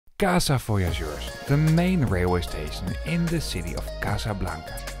Casa Voyageurs, the main railway station in the city of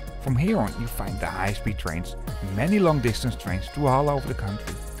Casablanca. From here on you find the high-speed trains, many long-distance trains to all over the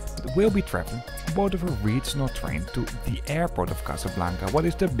country. But we'll be traveling on board of a regional train to the airport of Casablanca, what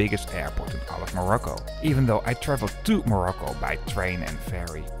is the biggest airport in all of Morocco. Even though I traveled to Morocco by train and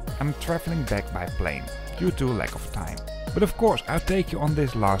ferry, I'm traveling back by plane due to lack of time. But of course I'll take you on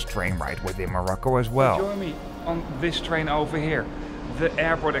this last train ride within Morocco as well. Join me on this train over here. The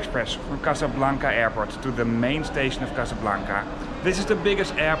Airport Express from Casablanca Airport to the main station of Casablanca. This is the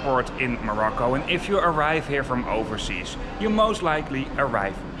biggest airport in Morocco, and if you arrive here from overseas, you most likely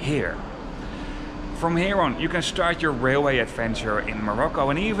arrive here. From here on you can start your railway adventure in Morocco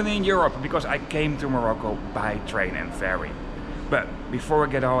and even in Europe, because I came to Morocco by train and ferry. But before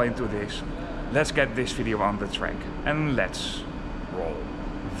we get all into this, let's get this video on the track and let's roll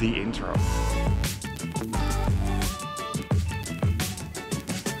the intro.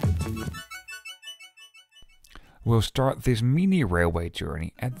 We'll start this mini railway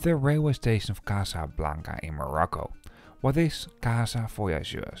journey at the railway station of Casablanca in Morocco, what is Casa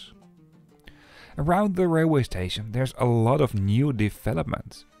Voyageurs. Around the railway station there's a lot of new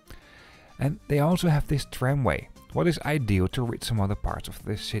developments. And they also have this tramway, what is ideal to reach some other parts of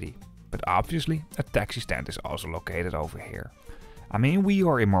the city. But obviously a taxi stand is also located over here. I mean, we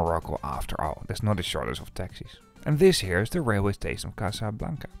are in Morocco after all, there's not a shortage of taxis. And this here is the railway station of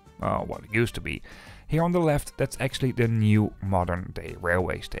Casablanca. Well, what it used to be. Here on the left, that's actually the new modern day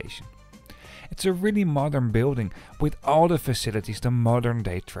railway station. It's a really modern building with all the facilities the modern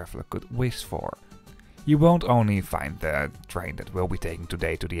day traveler could wish for. You won't only find the train that will be taken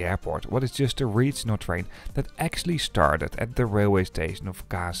today to the airport, what is just a regional train that actually started at the railway station of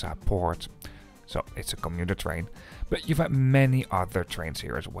Casa Port. So it's a commuter train, but you find many other trains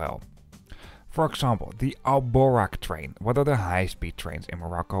here as well. For example, the Al Borak train, what are the high-speed trains in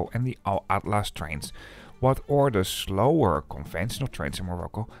Morocco, and the Al Atlas trains, what are the slower conventional trains in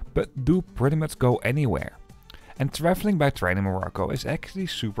Morocco, but do pretty much go anywhere. And traveling by train in Morocco is actually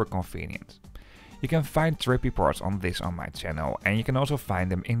super convenient. You can find trip reports on this on my channel, and you can also find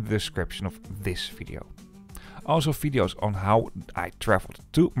them in the description of this video. Also, videos on how I traveled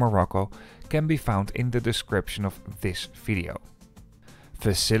to Morocco can be found in the description of this video.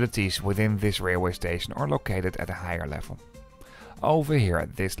 Facilities within this railway station are located at a higher level. Over here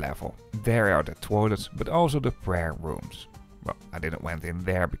at this level, there are the toilets, but also the prayer rooms. Well, I didn't went in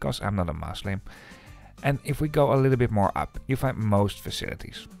there because I'm not a Muslim. And if we go a little bit more up, you find most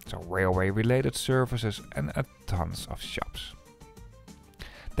facilities. So railway related services and tons of shops.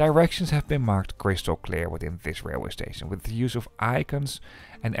 Directions have been marked crystal clear within this railway station with the use of icons,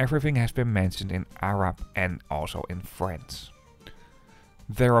 and everything has been mentioned in Arab and also in French.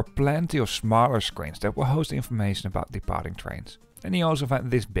 There are plenty of smaller screens that will host information about departing trains. And you also find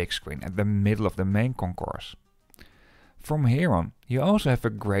this big screen at the middle of the main concourse. From here on, you also have a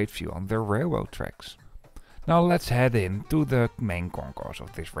great view on the railroad tracks. Now let's head in to the main concourse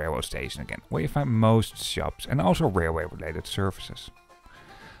of this railway station again, where you find most shops and also railway related services.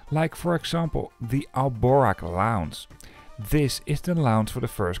 Like for example the Al Borak lounge. This is the lounge for the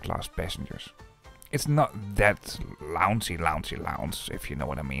first class passengers. It's not that loungy lounge, if you know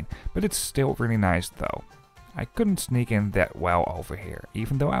what I mean, but it's still really nice though. I couldn't sneak in that well over here,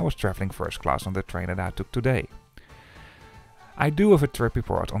 even though I was traveling first class on the train that I took today. I do have a trip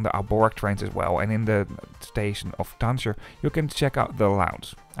report on the Al Borak trains as well, and in the station of Tanger you can check out the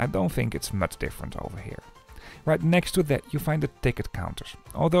lounge. I don't think it's much different over here. Right next to that you find the ticket counters,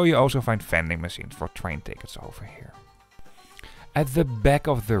 although you also find vending machines for train tickets over here. At the back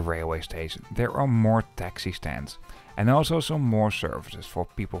of the railway station there are more taxi stands and also some more services for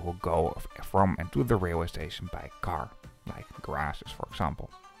people who go from and to the railway station by car, like garages for example.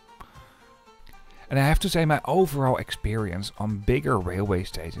 And I have to say my overall experience on bigger railway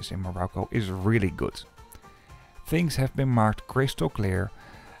stations in Morocco is really good. Things have been marked crystal clear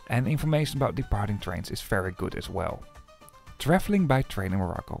and information about departing trains is very good as well. Traveling by train in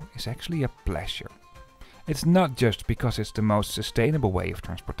Morocco is actually a pleasure. It's not just because it's the most sustainable way of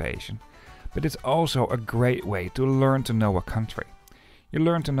transportation, but it's also a great way to learn to know a country. You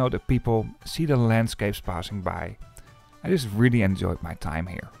learn to know the people, see the landscapes passing by. I just really enjoyed my time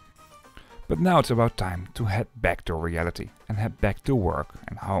here. But now it's about time to head back to reality and head back to work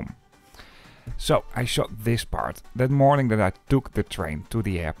and home. So I shot this part that morning that I took the train to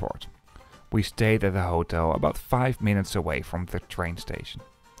the airport. We stayed at a hotel about 5 minutes away from the train station.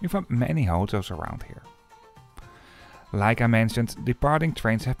 You find many hotels around here. Like I mentioned, departing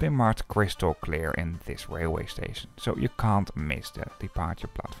trains have been marked crystal clear in this railway station, so you can't miss the departure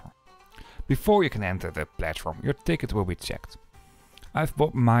platform. Before you can enter the platform, your ticket will be checked. I've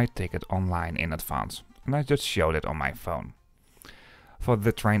bought my ticket online in advance and I just showed it on my phone. For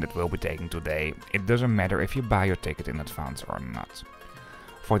the train that we'll be taking today, it doesn't matter if you buy your ticket in advance or not.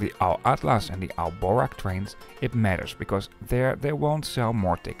 For the Al Atlas and the Al Borak trains, it matters because there they won't sell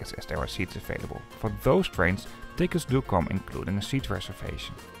more tickets as there are seats available. For those trains, tickets do come including a seat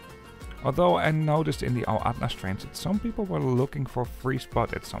reservation. Although I noticed in the Al Atlas trains that some people were looking for a free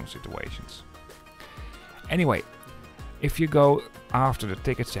spot at some situations. Anyway, if you go after the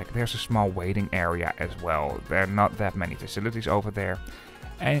ticket check, there's a small waiting area as well. There are not that many facilities over there,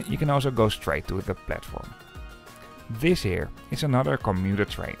 and you can also go straight to the platform. This here is another commuter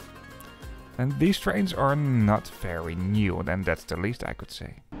train. And these trains are not very new, and that's the least I could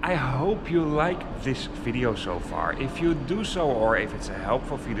say. I hope you like this video so far. If you do so, or if it's a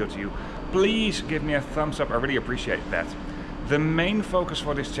helpful video to you, please give me a thumbs up, I really appreciate that. The main focus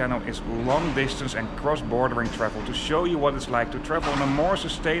for this channel is long distance and cross-bordering travel to show you what it's like to travel in a more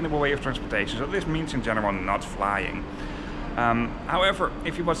sustainable way of transportation. So this means in general not flying. However,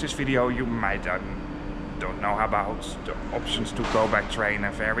 if you watch this video, you might don't know about the options to go by train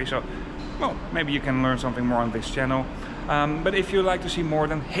and ferry. So, well, maybe you can learn something more on this channel. But if you'd like to see more,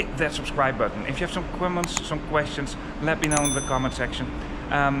 then hit that subscribe button. If you have some comments, some questions, let me know in the comment section.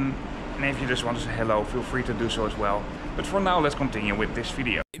 And if you just want to say hello, feel free to do so as well. But for now, let's continue with this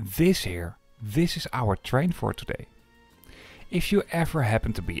video. This is our train for today. If you ever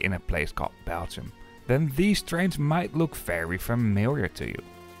happen to be in a place called Belgium, then these trains might look very familiar to you.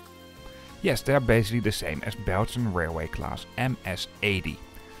 Yes, they're basically the same as Belgian railway class MS-80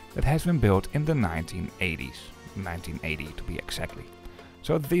 that has been built in the 1980s, 1980 to be exactly.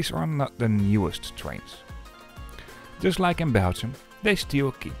 So these are not the newest trains. Just like in Belgium, they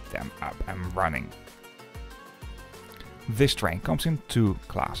still keep them up and running. This train comes in two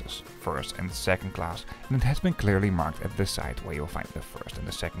classes, first and second class, and it has been clearly marked at the side where you'll find the first and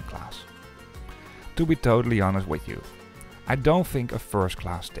the second class. To be totally honest with you, I don't think a first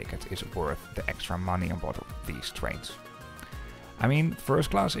class ticket is worth the extra money on board of these trains. I mean, first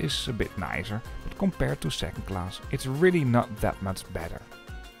class is a bit nicer, but compared to second class, it's really not that much better.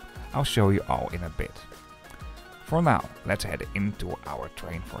 I'll show you all in a bit. For now, let's head into our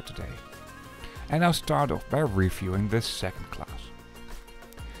train for today. And I'll start off by reviewing the second class.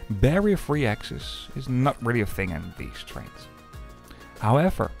 Barrier-free access is not really a thing in these trains.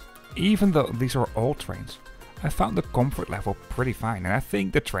 However, even though these are old trains, I found the comfort level pretty fine, and I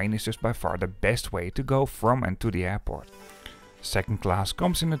think the train is just by far the best way to go from and to the airport. Second class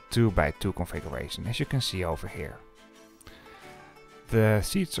comes in a 2x2 configuration, as you can see over here. The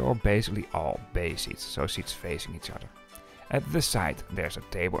seats are basically all bay seats, so seats facing each other. At the side there's a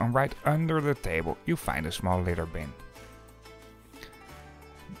table, and right under the table you find a small litter bin.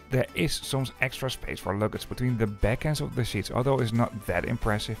 There is some extra space for luggage between the back ends of the seats, although it's not that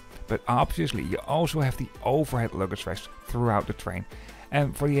impressive, but obviously you also have the overhead luggage racks throughout the train,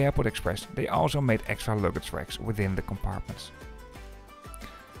 and for the Airport Express they also made extra luggage racks within the compartments.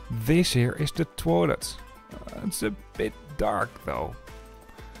 This here is the toilet. It's a bit dark though.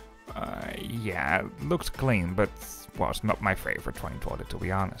 Yeah, it looks clean, but was not my favorite train toilet to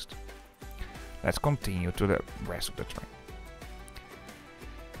be honest. Let's continue to the rest of the train.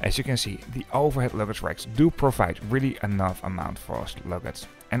 As you can see, the overhead luggage racks do provide really enough amount for luggage.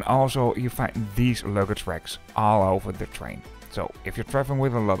 And also you find these luggage racks all over the train. So if you're traveling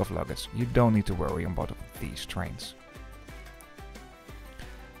with a lot of luggage, you don't need to worry about these trains.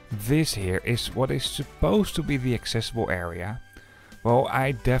 This here is what is supposed to be the accessible area. Well,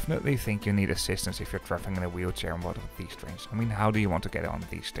 I definitely think you need assistance if you're traveling in a wheelchair on board of these trains. I mean, how do you want to get on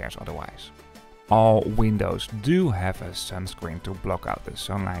these stairs otherwise? All windows do have a sunscreen to block out the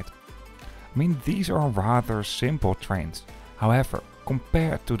sunlight. I mean, these are rather simple trains. However,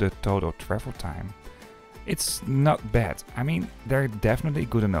 compared to the total travel time, it's not bad. I mean, they're definitely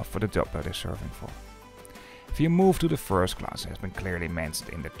good enough for the job that they're serving for. If you move to the first class, it has been clearly mentioned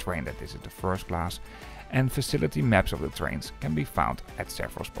in the train that this is the first class, and facility maps of the trains can be found at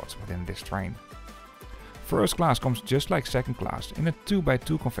several spots within this train. First class comes just like second class in a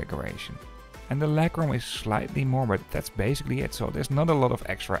 2x2 configuration. And the legroom is slightly more, but that's basically it, so there's not a lot of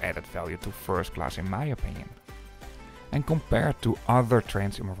extra added value to first class in my opinion. And compared to other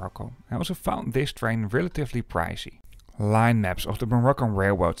trains in Morocco, I also found this train relatively pricey. Line maps of the Moroccan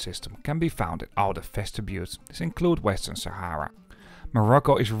railroad system can be found in all the vestibules. This include Western Sahara.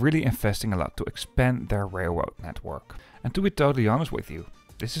 Morocco is really investing a lot to expand their railroad network. And to be totally honest with you,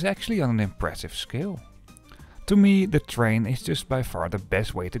 this is actually on an impressive scale. To me, the train is just by far the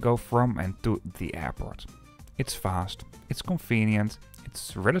best way to go from and to the airport. It's fast, it's convenient,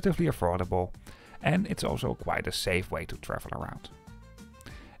 it's relatively affordable, and it's also quite a safe way to travel around.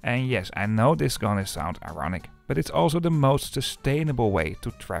 And yes, I know this is gonna sound ironic, but it's also the most sustainable way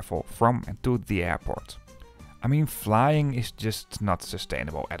to travel from and to the airport. I mean, flying is just not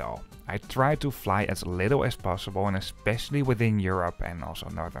sustainable at all. I try to fly as little as possible, and especially within Europe and also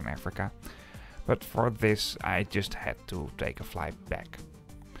Northern Africa. But for this, I just had to take a flight back.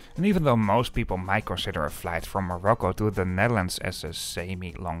 And even though most people might consider a flight from Morocco to the Netherlands as a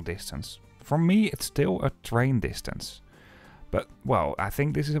semi-long distance, for me it's still a train distance. But, well, I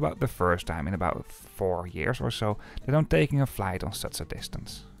think this is about the first time in about 4 years or so that I'm taking a flight on such a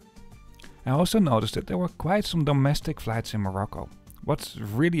distance. I also noticed that there were quite some domestic flights in Morocco. What's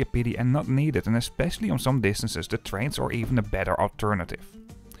really a pity and not needed, and especially on some distances the trains are even a better alternative.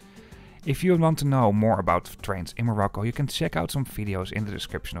 If you want to know more about trains in Morocco, you can check out some videos in the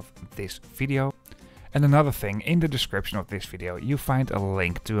description of this video. And another thing, in the description of this video you find a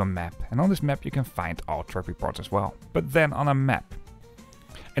link to a map, and on this map you can find all trip reports as well, but then on a map.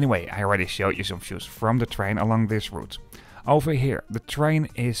 Anyway, I already showed you some views from the train along this route. Over here, the train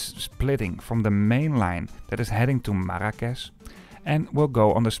is splitting from the main line that is heading to Marrakesh and will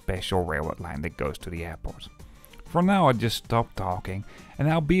go on the special railroad line that goes to the airport. For now I just stop talking and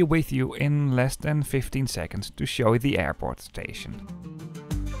I'll be with you in less than 15 seconds to show you the airport station.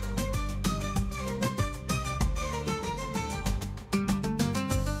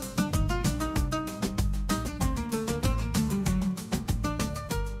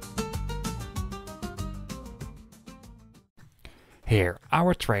 Here,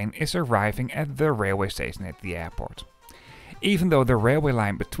 our train is arriving at the railway station at the airport. Even though the railway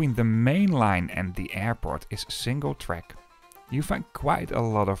line between the main line and the airport is single track, you find quite a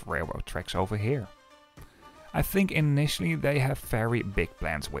lot of railroad tracks over here. I think initially they have very big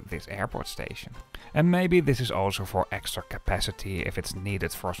plans with this airport station. And maybe this is also for extra capacity if it's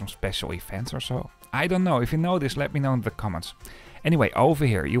needed for some special events or so. I don't know, if you know this let me know in the comments. Anyway, over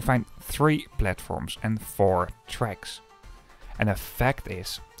here you find 3 platforms and 4 tracks. And the fact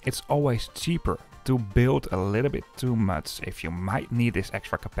is, it's always cheaper to build a little bit too much if you might need this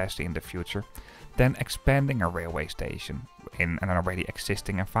extra capacity in the future than expanding a railway station in an already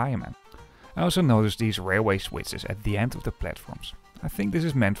existing environment. I also noticed these railway switches at the end of the platforms. I think this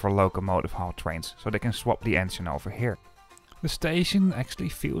is meant for locomotive haul trains, so they can swap the engine over here. The station actually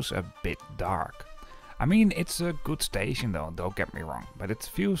feels a bit dark. I mean, it's a good station though, don't get me wrong, but it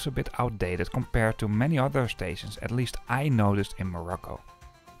feels a bit outdated compared to many other stations, at least I noticed in Morocco.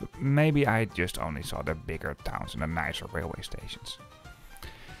 But maybe I just only saw the bigger towns and the nicer railway stations.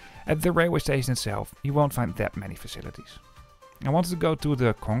 At the railway station itself, you won't find that many facilities. I wanted to go to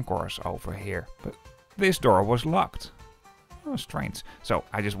the concourse over here, but this door was locked. Oh, strange. So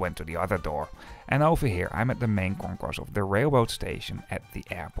I just went to the other door, and over here I'm at the main concourse of the railroad station at the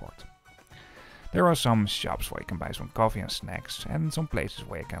airport. There are some shops where you can buy some coffee and snacks, and some places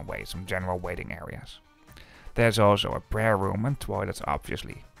where you can wait, some general waiting areas. There's also a prayer room and toilets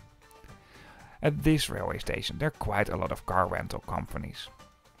obviously. At this railway station there are quite a lot of car rental companies.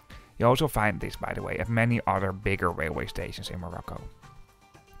 You also find this, by the way, at many other bigger railway stations in Morocco.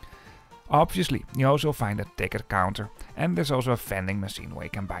 Obviously, you also find a ticket counter, and there's also a vending machine where you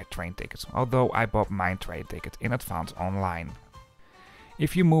can buy train tickets, although I bought my train ticket in advance online.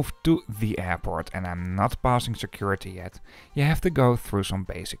 If you move to the airport and I'm not passing security yet, you have to go through some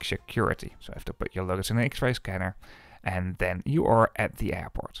basic security. So you have to put your luggage in an X-ray scanner and then you are at the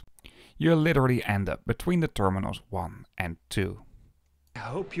airport. You literally end up between the terminals 1 and 2. I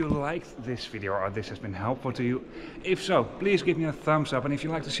hope you liked this video or this has been helpful to you. If so, please give me a thumbs up, and if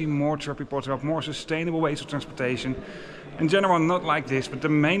you'd like to see more trip reports about more sustainable ways of transportation, in general not like this, but the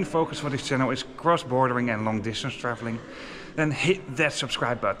main focus for this channel is cross-bordering and long distance traveling, then hit that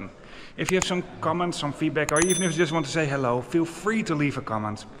subscribe button. If you have some comments, some feedback, or even if you just want to say hello, feel free to leave a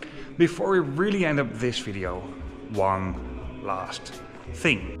comment. Before we really end up this video, one last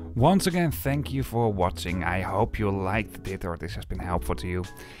thing. Once again, thank you for watching. I hope you liked it or this has been helpful to you.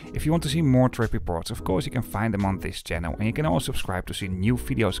 If you want to see more trip reports, of course you can find them on this channel, and you can also subscribe to see new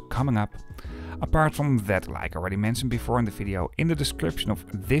videos coming up. Apart from that, like I already mentioned before in the video, in the description of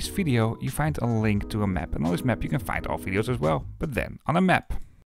this video you find a link to a map, and on this map you can find all videos as well, but then on a map.